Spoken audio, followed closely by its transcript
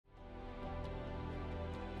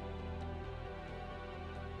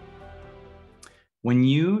When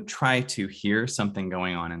you try to hear something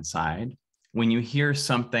going on inside, when you hear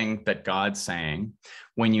something that God's saying,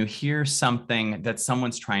 when you hear something that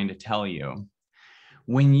someone's trying to tell you,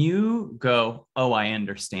 when you go, oh, I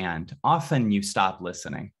understand, often you stop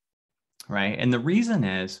listening, right? And the reason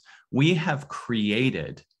is we have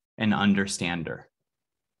created an understander,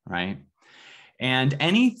 right? And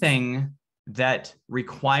anything that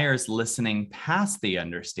requires listening past the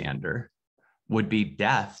understander would be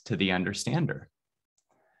death to the understander,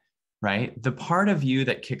 right? The part of you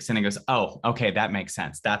that kicks in and goes, oh, okay, that makes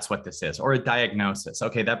sense. That's what this is. Or a diagnosis.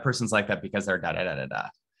 Okay, that person's like that because they're da da da da da,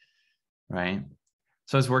 right?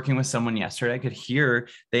 So I was working with someone yesterday. I could hear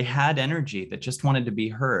they had energy that just wanted to be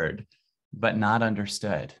heard, but not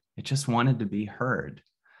understood. It just wanted to be heard.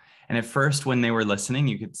 And at first, when they were listening,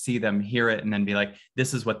 you could see them hear it and then be like,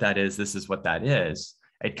 this is what that is. This is what that is.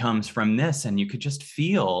 It comes from this. And you could just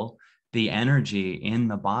feel the energy in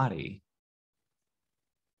the body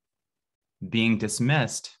being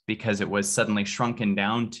dismissed because it was suddenly shrunken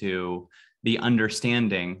down to the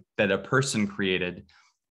understanding that a person created,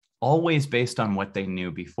 always based on what they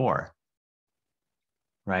knew before,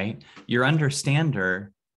 right? Your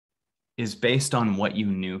understander is based on what you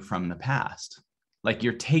knew from the past. Like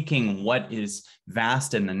you're taking what is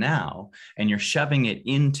vast in the now and you're shoving it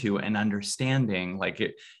into an understanding. Like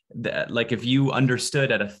if you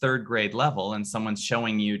understood at a third grade level and someone's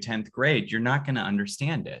showing you 10th grade, you're not going to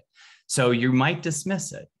understand it. So you might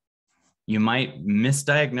dismiss it. You might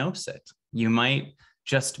misdiagnose it. You might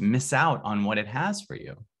just miss out on what it has for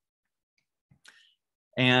you.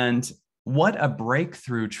 And what a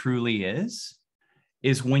breakthrough truly is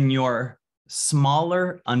when your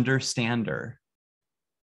smaller understander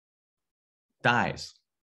dies.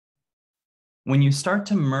 When you start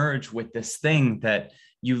to merge with this thing that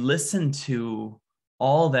you listen to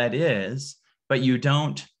all that is, but you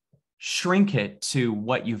don't shrink it to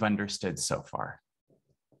what you've understood so far.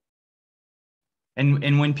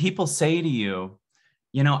 And when people say to you,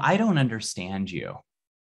 you know, I don't understand you,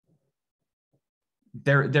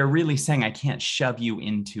 they're really saying, I can't shove you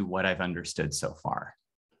into what I've understood so far.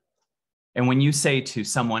 And when you say to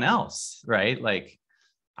someone else, right, like,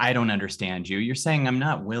 I don't understand you, you're saying, I'm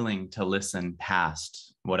not willing to listen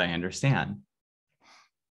past what I understand.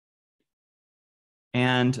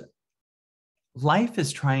 And life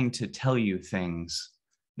is trying to tell you things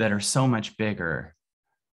that are so much bigger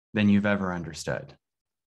than you've ever understood.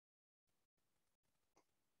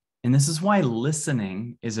 And this is why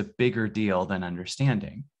listening is a bigger deal than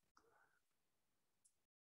understanding.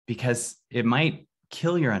 Because it might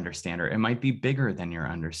kill your understander. It might be bigger than your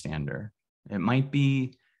understander. It might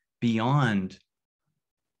be beyond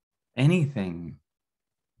anything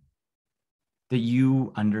that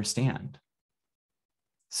you understand.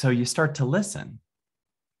 So you start to listen.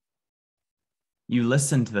 You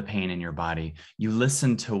listen to the pain in your body. You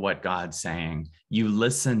listen to what God's saying. You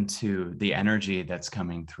listen to the energy that's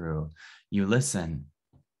coming through. You listen,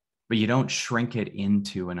 but you don't shrink it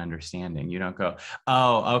into an understanding. You don't go,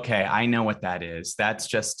 oh, okay, I know what that is. That's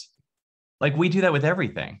just like we do that with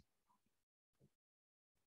everything,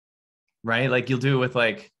 right? Like you'll do it with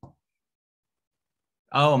like,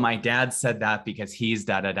 oh, my dad said that because he's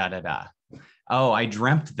da da da da da. Oh, I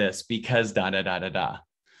dreamt this because da da da da da,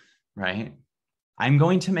 right? I'm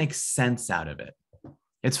going to make sense out of it.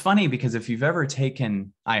 It's funny because if you've ever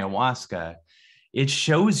taken ayahuasca, it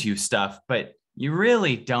shows you stuff, but you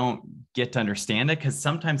really don't get to understand it because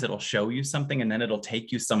sometimes it'll show you something and then it'll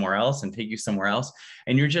take you somewhere else and take you somewhere else.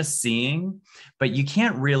 And you're just seeing, but you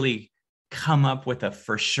can't really come up with a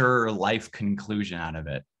for sure life conclusion out of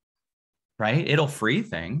it, right? It'll free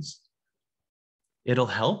things. It'll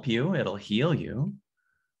help you. It'll heal you.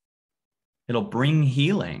 It'll bring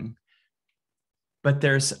healing. But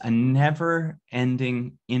there's a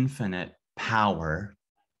never-ending, infinite power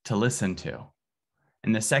to listen to.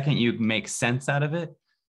 And the second you make sense out of it,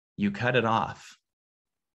 you cut it off.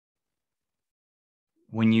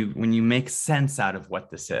 When you make sense out of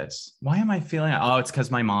what this is, why am I feeling? Oh, it's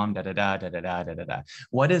because my mom da da da da da da da da.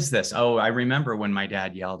 What is this? Oh, I remember when my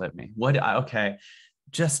dad yelled at me. What? Okay,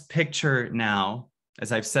 just picture now,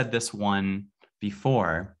 as I've said this one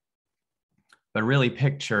before, but really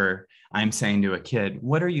picture. I'm saying to a kid,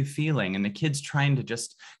 what are you feeling? And the kid's trying to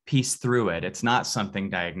just piece through it. It's not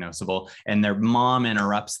something diagnosable. And their mom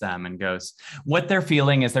interrupts them and goes, what they're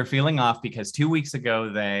feeling is they're feeling off because 2 weeks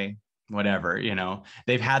ago, they, whatever, you know,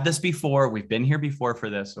 they've had this before. We've been here before for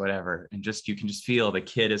this, whatever. And just, you can just feel the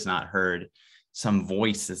kid is not heard. Some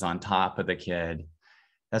voice is on top of the kid.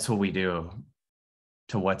 That's what we do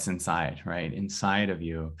to what's inside, right? Inside of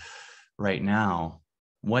you right now.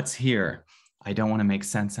 What's here? I don't want to make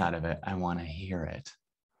sense out of it. I want to hear it.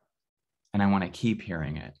 And I want to keep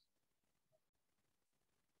hearing it.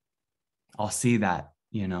 I'll see that,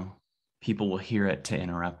 people will hear it to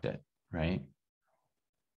interrupt it, right?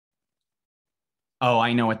 Oh,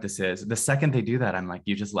 I know what this is. The second they do that, I'm like,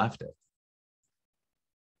 you just left it.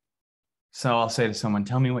 So I'll say to someone,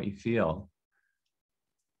 tell me what you feel.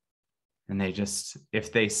 And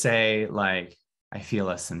if they say like, I feel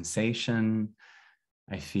a sensation,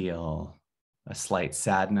 I feel a slight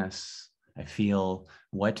sadness, I feel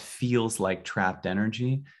what feels like trapped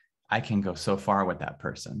energy, I can go so far with that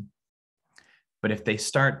person. But if they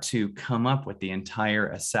start to come up with the entire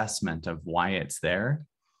assessment of why it's there,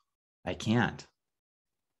 I can't,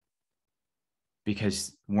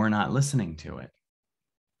 because we're not listening to it.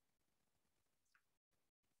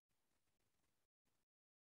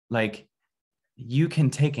 Like, you can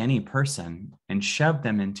take any person and shove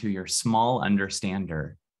them into your small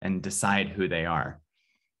understander and decide who they are.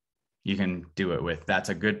 You can do it with, that's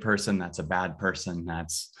a good person, that's a bad person,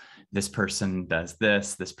 that's this person does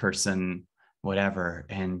this person, whatever.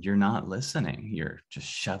 And you're not listening. You're just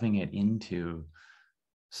shoving it into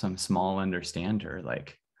some small understander.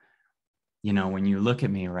 Like, when you look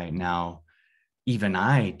at me right now, even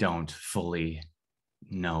I don't fully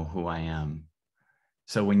know who I am.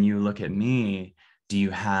 So when you look at me, do you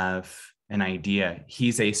have an idea?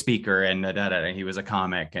 He's a speaker and he was a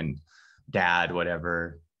comic and dad,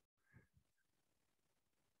 whatever.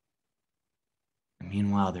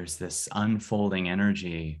 Meanwhile, there's this unfolding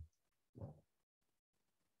energy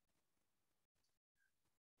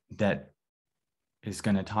that is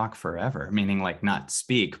going to talk forever, meaning like not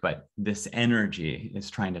speak, but this energy is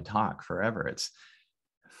trying to talk forever. It's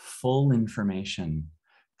full information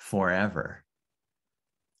forever,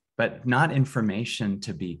 but not information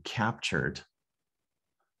to be captured,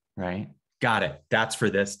 right? Got it. That's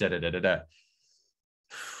for this, da da da da da.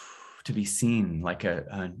 To be seen like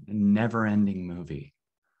a never-ending movie.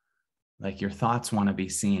 Like your thoughts want to be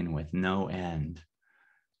seen with no end.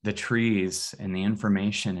 The trees and the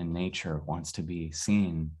information in nature wants to be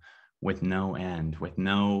seen with no end, with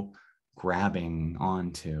no grabbing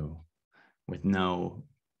onto, with no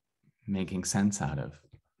making sense out of.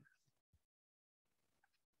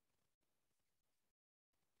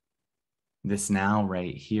 This now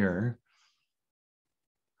right here,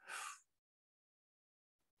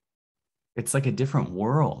 it's like a different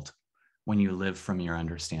world when you live from your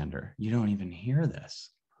understander. You don't even hear this.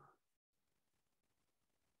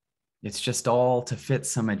 It's just all to fit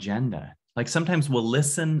some agenda. Like sometimes we'll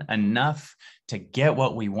listen enough to get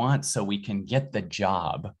what we want so we can get the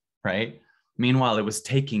job, right? Meanwhile, it was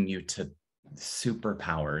taking you to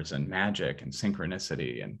superpowers and magic and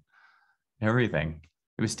synchronicity and everything.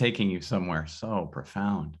 It was taking you somewhere so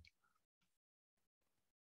profound.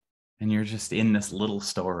 And you're just in this little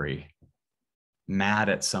story, mad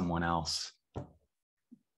at someone else.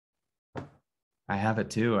 I have it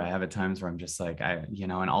too. I have at times where I'm just like,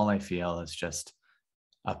 and all I feel is just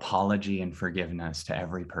apology and forgiveness to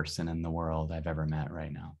every person in the world I've ever met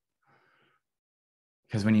right now.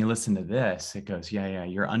 Because when you listen to this, it goes, yeah,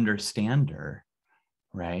 your understander,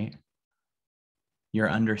 right? Your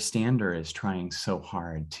understander is trying so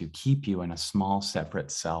hard to keep you in a small,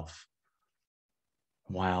 separate self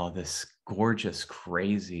while this gorgeous,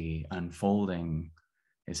 crazy unfolding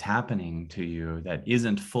is happening to you that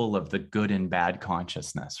isn't full of the good and bad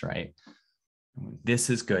consciousness, right? This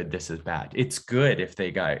is good, this is bad. It's good if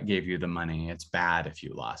they gave you the money. It's bad if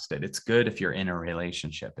you lost it. It's good if you're in a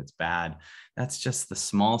relationship. It's bad. That's just the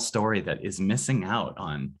small story that is missing out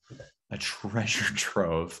on a treasure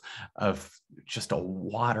trove of just a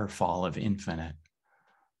waterfall of infinite.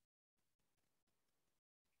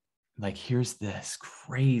 Like, here's this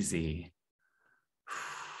crazy,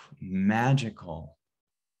 magical,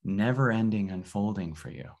 never-ending unfolding for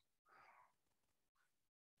you.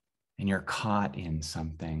 And you're caught in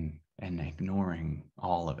something and ignoring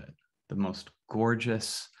all of it. The most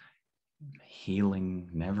gorgeous, healing,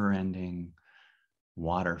 never-ending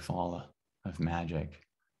waterfall of magic.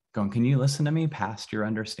 Going, can you listen to me past your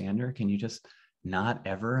understander? Can you just not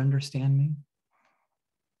ever understand me?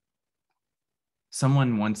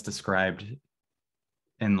 Someone once described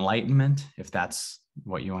enlightenment, if that's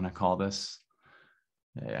what you want to call this.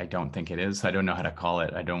 I don't think it is. I don't know how to call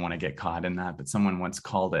it. I don't want to get caught in that, but someone once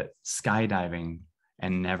called it skydiving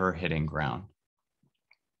and never hitting ground.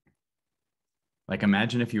 Like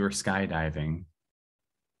imagine if you were skydiving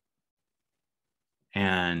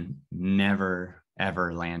and never,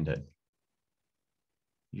 ever landed.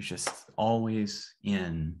 You're just always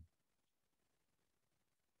in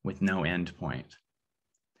with no end point.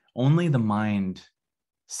 Only the mind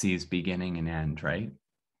sees beginning and end, right?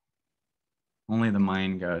 Only the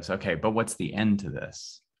mind goes, okay, but what's the end to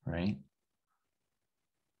this, right?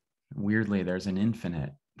 Weirdly, there's an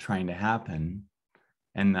infinite trying to happen.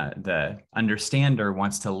 And the understander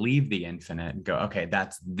wants to leave the infinite and go, okay,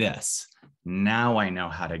 that's this. Now I know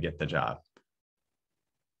how to get the job.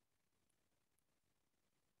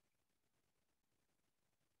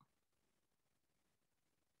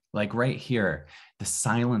 Like right here, the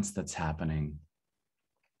silence that's happening.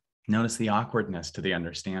 Notice the awkwardness to the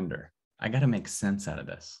understander. I got to make sense out of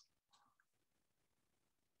this.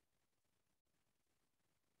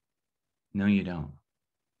 No, you don't.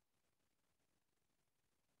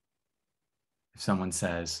 If someone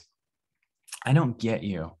says, I don't get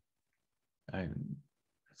you,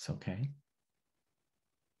 it's okay.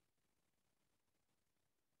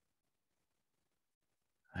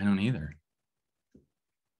 I don't either.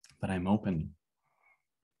 But I'm open.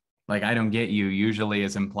 Like, I don't get you usually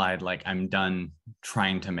is implied like I'm done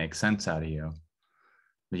trying to make sense out of you.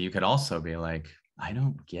 But you could also be like, I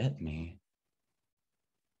don't get me.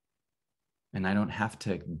 And I don't have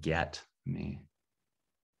to get me.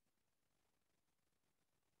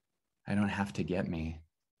 I don't have to get me.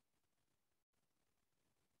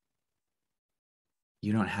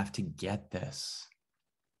 You don't have to get this.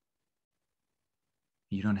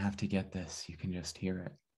 You don't have to get this. You can just hear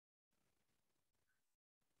it.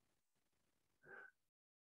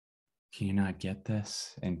 Can you not get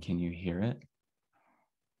this? And can you hear it?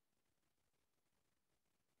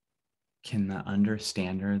 Can the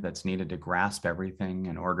understander that's needed to grasp everything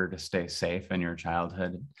in order to stay safe in your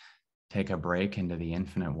childhood take a break into the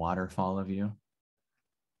infinite waterfall of you?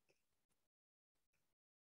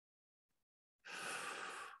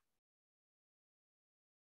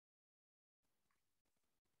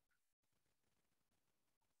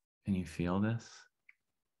 Can you feel this?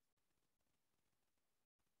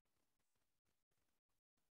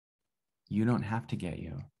 You don't have to get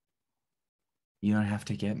you. You don't have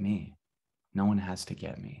to get me. No one has to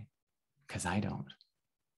get me because I don't.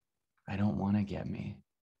 I don't want to get me.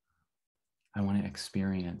 I want to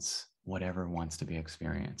experience whatever wants to be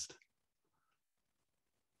experienced.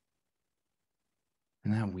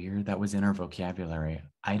 Isn't that weird? That was in our vocabulary.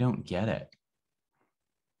 I don't get it.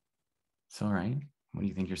 It's all right. What do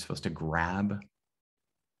you think you're supposed to grab?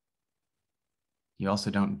 You also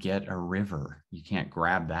don't get a river. You can't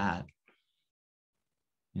grab that.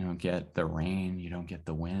 You don't get the rain. You don't get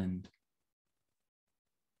the wind.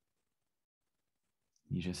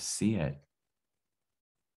 You just see it.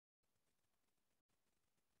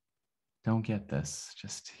 Don't get this.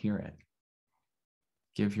 Just hear it.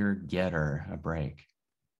 Give your getter a break.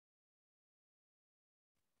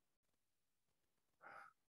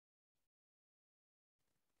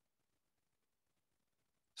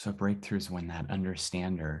 So breakthroughs when that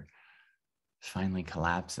understander finally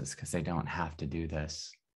collapses because they don't have to do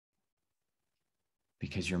this.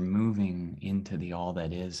 Because you're moving into the all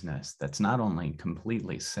that isness that's not only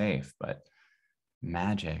completely safe, but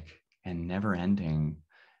magic and never ending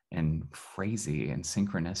and crazy and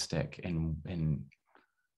synchronistic and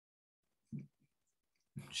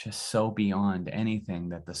just so beyond anything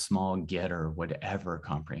that the small getter would ever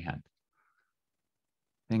comprehend.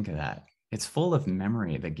 Think of that. It's full of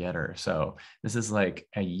memory, the getter. So this is like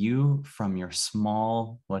a you from your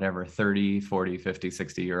small, whatever, 30, 40, 50,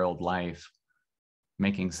 60-year-old life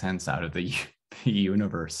making sense out of the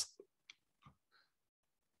universe.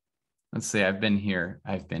 Let's say I've been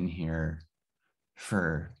here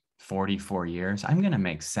for 44 years. I'm going to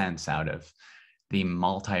make sense out of the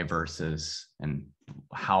multiverses and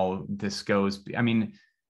how this goes. I mean,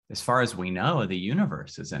 as far as we know, the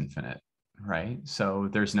universe is infinite, right? So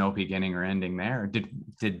there's no beginning or ending there.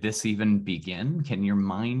 Did this even begin? Can your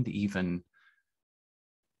mind even,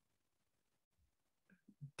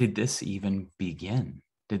 did this even begin?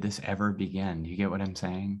 Did this ever begin? Do you get what I'm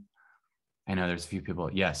saying? I know there's a few people,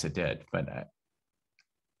 yes, it did, but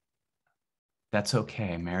that's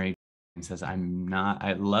okay. Mary says, I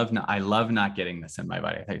love not getting this in my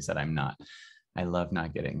body. I thought you said I love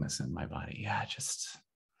not getting this in my body. Yeah, just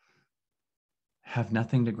have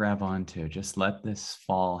nothing to grab onto. Just let this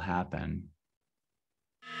fall happen.